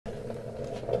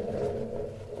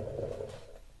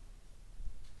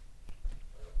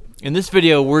In this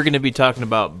video, we're going to be talking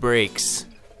about brakes.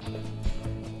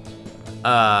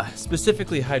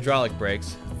 Specifically hydraulic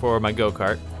brakes for my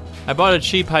go-kart. I bought a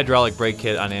cheap hydraulic brake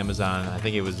kit on Amazon. I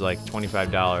think it was like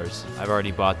 $25. I've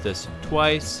already bought this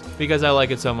twice because I like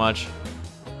it so much.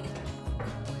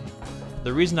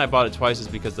 The reason I bought it twice is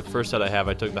because the first set I have,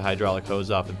 I took the hydraulic hose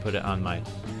off and put it on my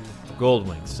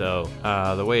Goldwing. So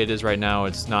the way it is right now,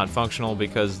 it's not functional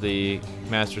because the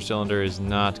master cylinder is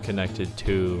not connected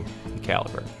to the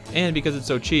caliper. And because it's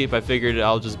so cheap, I figured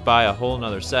I'll just buy a whole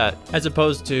nother set, as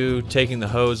opposed to taking the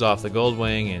hose off the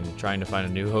Goldwing and trying to find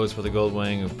a new hose for the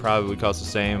Goldwing. It probably would cost the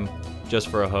same just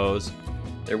for a hose.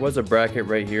 There was a bracket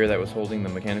right here that was holding the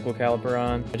mechanical caliper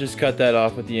on. I just cut that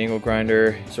off with the angle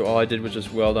grinder, so all I did was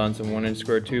just weld on some 1-inch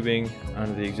square tubing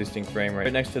onto the existing frame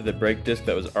right next to the brake disc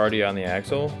that was already on the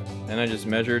axle. Then I just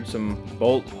measured some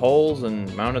bolt holes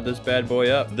and mounted this bad boy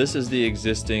up. This is the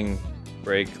existing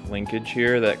brake linkage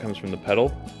here that comes from the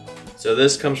pedal. So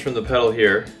this comes from the pedal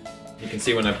here. You can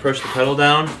see when I push the pedal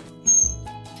down,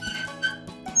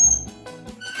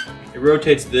 it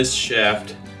rotates this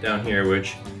shaft down here,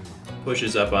 which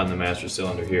pushes up on the master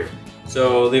cylinder here.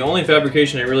 So the only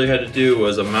fabrication I really had to do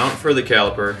was a mount for the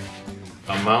caliper,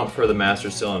 a mount for the master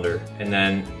cylinder, and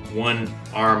then one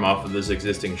arm off of this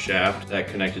existing shaft that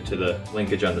connected to the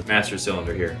linkage on the master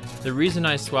cylinder here. The reason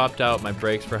I swapped out my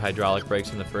brakes for hydraulic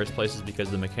brakes in the first place is because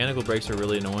the mechanical brakes are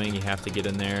really annoying. You have to get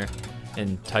in there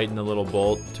and tighten the little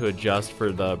bolt to adjust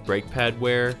for the brake pad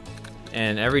wear.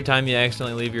 And every time you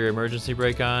accidentally leave your emergency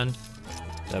brake on,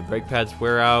 the brake pads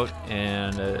wear out,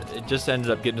 and it just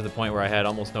ended up getting to the point where I had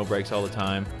almost no brakes all the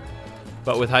time.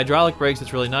 But with hydraulic brakes,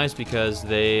 it's really nice because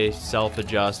they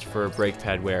self-adjust for brake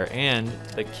pad wear, and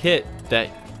the kit that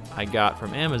I got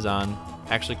from Amazon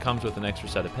actually comes with an extra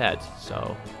set of pads,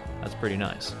 so that's pretty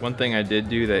nice. One thing I did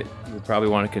do that you'll probably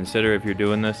want to consider if you're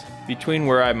doing this, between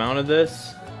where I mounted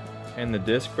this and the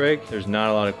disc brake, there's not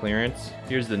a lot of clearance.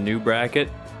 Here's the new bracket.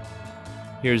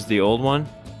 Here's the old one.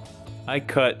 I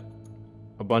cut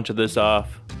a bunch of this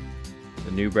off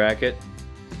the new bracket,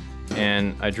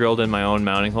 and I drilled in my own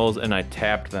mounting holes and I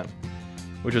tapped them,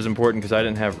 which was important because I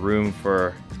didn't have room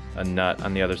for a nut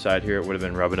on the other side here. It would have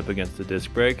been rubbing up against the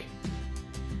disc brake.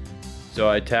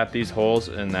 So I tapped these holes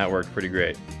and that worked pretty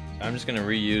great. I'm just gonna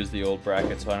reuse the old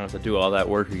bracket so I don't have to do all that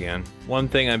work again. One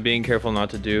thing I'm being careful not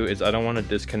to do is I don't want to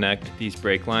disconnect these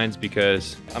brake lines,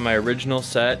 because on my original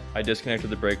set I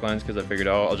disconnected the brake lines because I figured,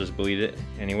 oh, I'll just bleed it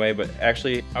anyway, but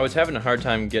actually I was having a hard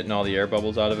time getting all the air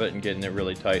bubbles out of it and getting it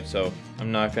really tight, so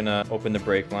I'm not gonna open the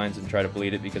brake lines and try to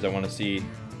bleed it because I want to see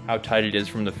how tight it is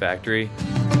from the factory.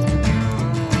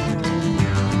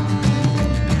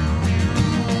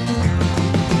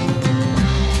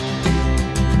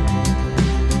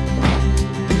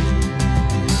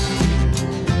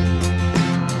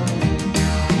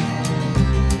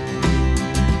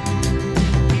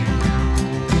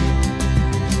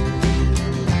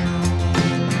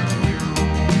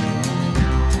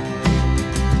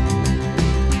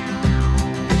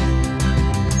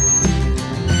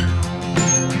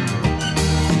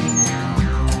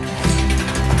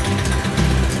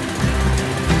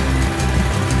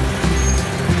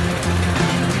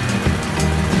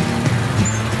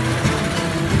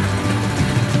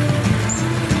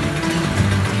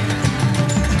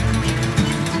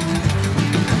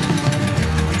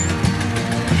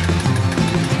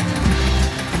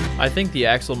 I think the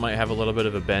axle might have a little bit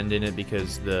of a bend in it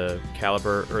because the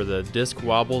caliper or the disc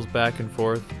wobbles back and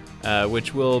forth,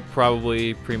 which will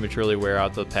probably prematurely wear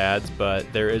out the pads,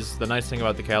 but the nice thing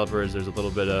about the caliper is there's a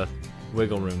little bit of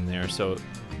wiggle room there, so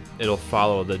it'll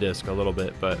follow the disc a little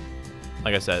bit, but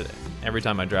like I said, every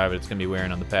time I drive it, it's going to be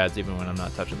wearing on the pads even when I'm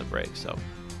not touching the brakes, so.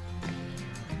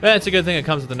 But it's a good thing it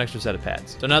comes with an extra set of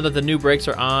pads. So now that the new brakes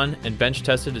are on and bench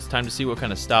tested, it's time to see what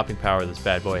kind of stopping power this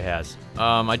bad boy has.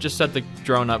 I just set the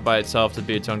drone up by itself to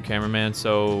be its own cameraman,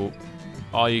 so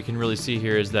all you can really see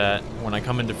here is that when I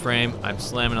come into frame, I'm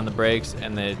slamming on the brakes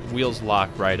and the wheels lock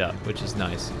right up, which is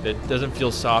nice. It doesn't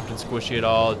feel soft and squishy at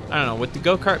all. I don't know, with the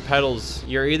go-kart pedals,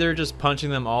 you're either just punching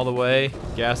them all the way,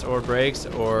 gas or brakes,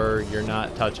 or you're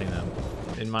not touching them.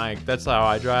 That's how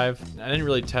I drive. I didn't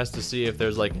really test to see if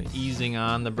there's like an easing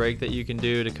on the brake that you can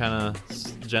do to kind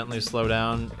of gently slow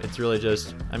down. It's really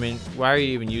just, I mean, why are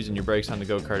you even using your brakes on the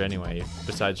go-kart anyway,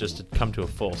 besides just to come to a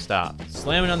full stop?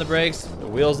 Slamming on the brakes, the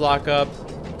wheels lock up.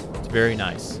 It's very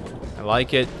nice. I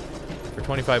like it. For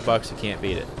 25 bucks, you can't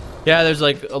beat it. Yeah, there's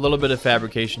like a little bit of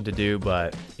fabrication to do,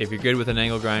 but if you're good with an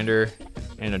angle grinder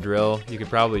and a drill, you could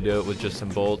probably do it with just some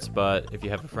bolts, but if you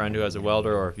have a friend who has a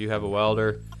welder, or if you have a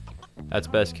welder, that's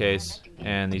best case,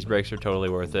 and these brakes are totally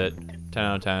worth it. 10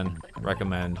 out of 10,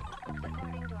 recommend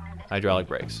hydraulic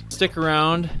brakes. Stick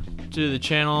around to the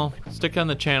channel. Stick on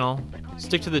the channel.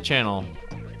 Stick to the channel.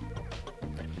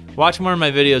 Watch more of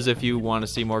my videos if you want to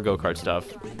see more go-kart stuff.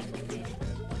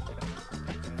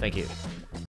 Thank you.